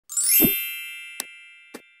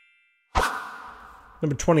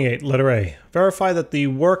Number 28, letter A. Verify that the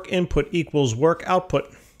work input equals work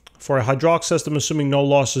output for a hydraulic system assuming no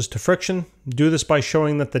losses to friction. Do this by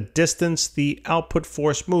showing that the distance the output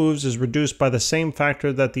force moves is reduced by the same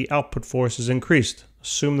factor that the output force is increased.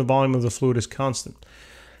 Assume the volume of the fluid is constant.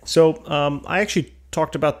 So I actually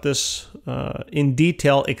talked about this in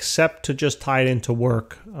detail except to just tie it into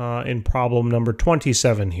work in problem number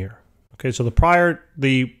 27 here. Okay, so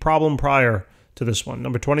the problem prior to this one,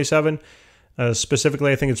 number 27,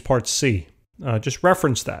 specifically I think it's part C. Just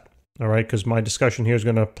reference that, all right, because my discussion here is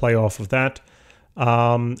going to play off of that.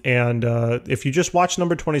 If you just watch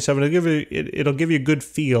number 27, it'll give you a good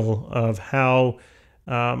feel of how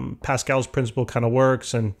Pascal's principle kind of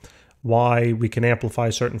works and why we can amplify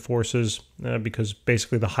certain forces, because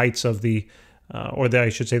basically the heights of I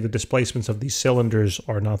should say the displacements of these cylinders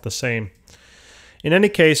are not the same. In any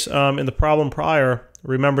case, in the problem prior,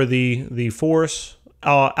 remember the force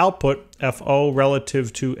output, FO,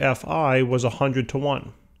 relative to FI was 100 to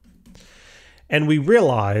 1. And we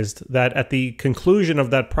realized that at the conclusion of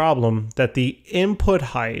that problem, that the output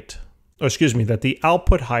height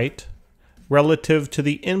relative to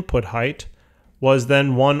the input height was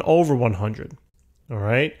then 1 over 100. All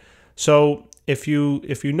right? So if you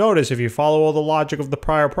notice, if you follow all the logic of the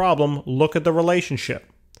prior problem, look at the relationship.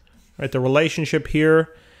 Right? The relationship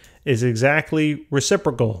here is exactly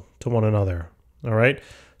reciprocal to one another. All right?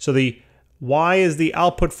 So why is the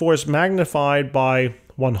output force magnified by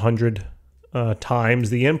 100 times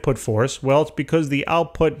the input force? Well, it's because the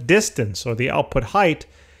output distance or the output height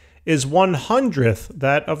is 1/100th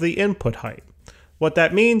that of the input height. What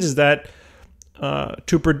that means is that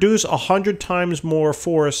to produce 100 times more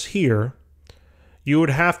force here, you would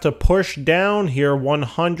have to push down here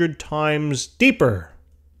 100 times deeper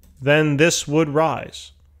than this would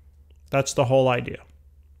rise. That's the whole idea.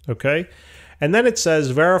 Okay? And then it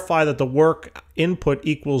says verify that the work input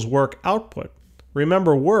equals work output.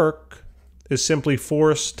 Remember, work is simply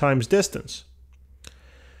force times distance.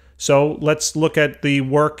 So let's look at the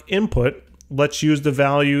work input. Let's use the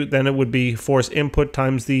value, then it would be force input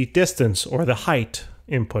times the distance or the height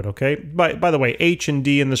input, okay? By the way, H and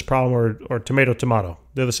D in this problem are tomato, tomato.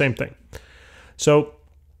 They're the same thing. So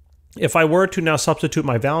if I were to now substitute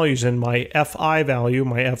my values in, my Fi value,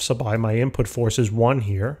 my F sub I, my input force is 1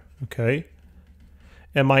 here, okay?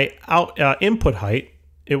 And my input height,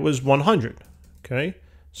 it was 100, okay?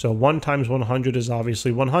 So 1 times 100 is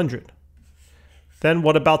obviously 100. Then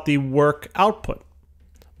what about the work output?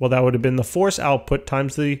 Well, that would have been the force output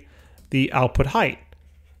times the output height.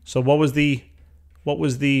 So what was the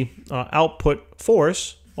output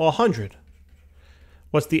force? Well, 100.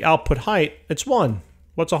 What's the output height? It's 1.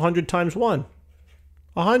 What's 100 times 1?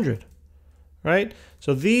 100, right?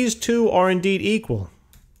 So these two are indeed equal.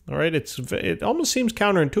 All right, it almost seems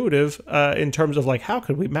counterintuitive in terms of like, how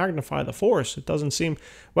could we magnify the force? It doesn't seem,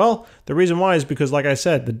 well, the reason why is because, like I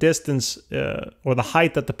said, the distance or the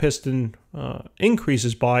height that the piston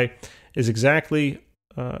increases by is exactly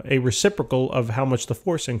a reciprocal of how much the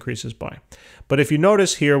force increases by. But if you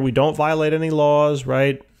notice here, we don't violate any laws,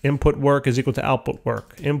 right? Input work is equal to output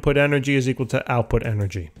work. Input energy is equal to output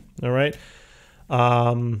energy, all right?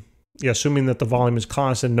 Yeah, assuming that the volume is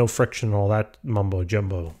constant, no friction, all that mumbo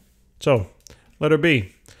jumbo. So, letter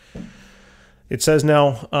B. It says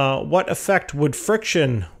now, what effect would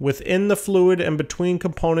friction within the fluid and between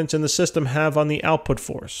components in the system have on the output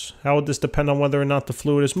force? How would this depend on whether or not the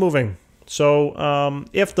fluid is moving? So,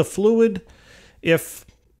 if the fluid,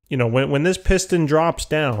 when this piston drops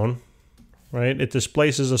down, right, it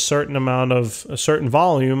displaces a certain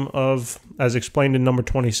volume of, as explained in number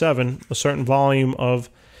 27, a certain volume of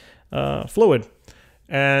fluid.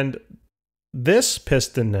 And this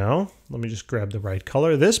piston now, let me just grab the right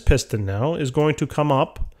color. This piston now is going to come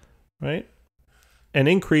up, right, and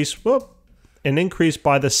increase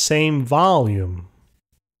by the same volume.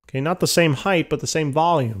 Okay, not the same height, but the same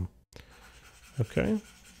volume. Okay,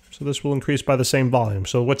 so this will increase by the same volume.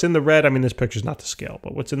 So what's in the red, I mean, this picture's not to scale,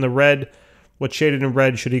 but what's in the red, what's shaded in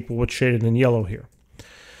red should equal what's shaded in yellow here.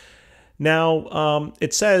 Now,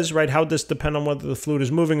 it says, right, how would this depend on whether the fluid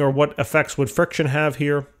is moving, or what effects would friction have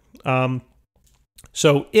here?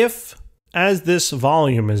 So if, as this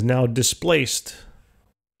volume is now displaced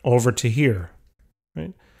over to here,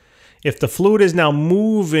 right, if the fluid is now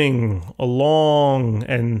moving along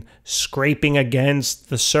and scraping against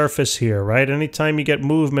the surface here, right, anytime you get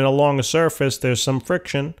movement along a surface, there's some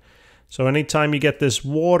friction. So anytime you get these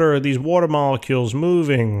water molecules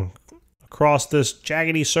moving across this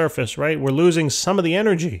jaggedy surface, right, we're losing some of the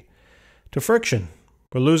energy to friction.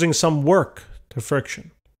 We're losing some work to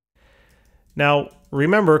friction. Now,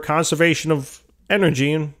 remember, conservation of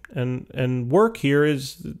energy and work here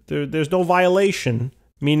is there's no violation,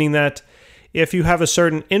 meaning that if you have a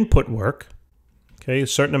certain input work, okay, a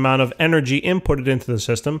certain amount of energy inputted into the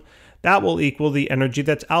system, that will equal the energy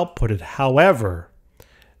that's outputted. However,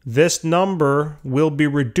 this number will be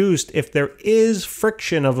reduced if there is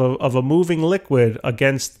friction of a moving liquid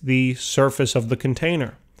against the surface of the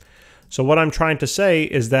container. So what I'm trying to say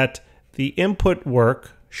is that the input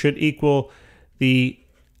work should equal the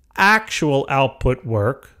actual output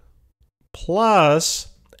work plus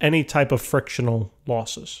any type of frictional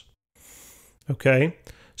losses. Okay,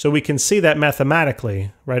 so we can see that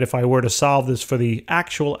mathematically, right? If I were to solve this for the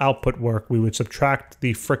actual output work, we would subtract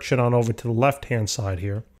the friction on over to the left-hand side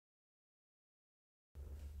here.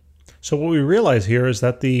 So what we realize here is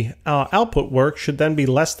that the output work should then be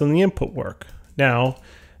less than the input work. Now,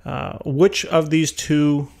 which of these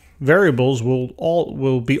two variables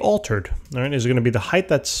will be altered? All right? Is it going to be the height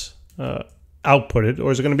that's outputted,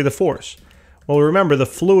 or is it going to be the force? Well, remember, the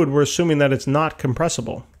fluid, we're assuming that it's not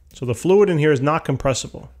compressible. So the fluid in here is not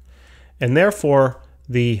compressible. And therefore,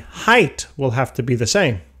 the height will have to be the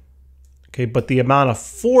same. Okay, but the amount of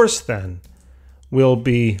force then will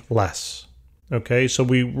be less. Okay, so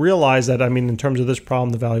we realize that, I mean, in terms of this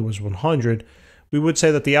problem, the value was 100. We would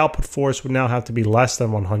say that the output force would now have to be less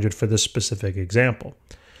than 100 for this specific example.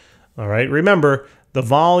 All right, remember, the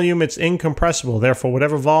volume, it's incompressible. Therefore,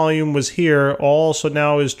 whatever volume was here also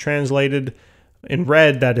now is translated in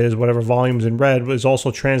red. That is, whatever volume's in red is also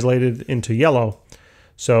translated into yellow.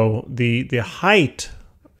 So the height,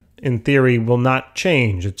 in theory, will not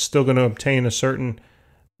change. It's still going to obtain a certain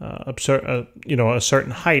a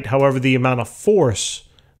certain height. However, the amount of force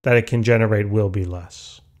that it can generate will be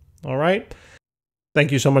less. All right.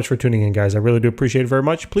 Thank you so much for tuning in, guys. I really do appreciate it very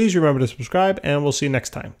much. Please remember to subscribe, and we'll see you next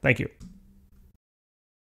time. Thank you.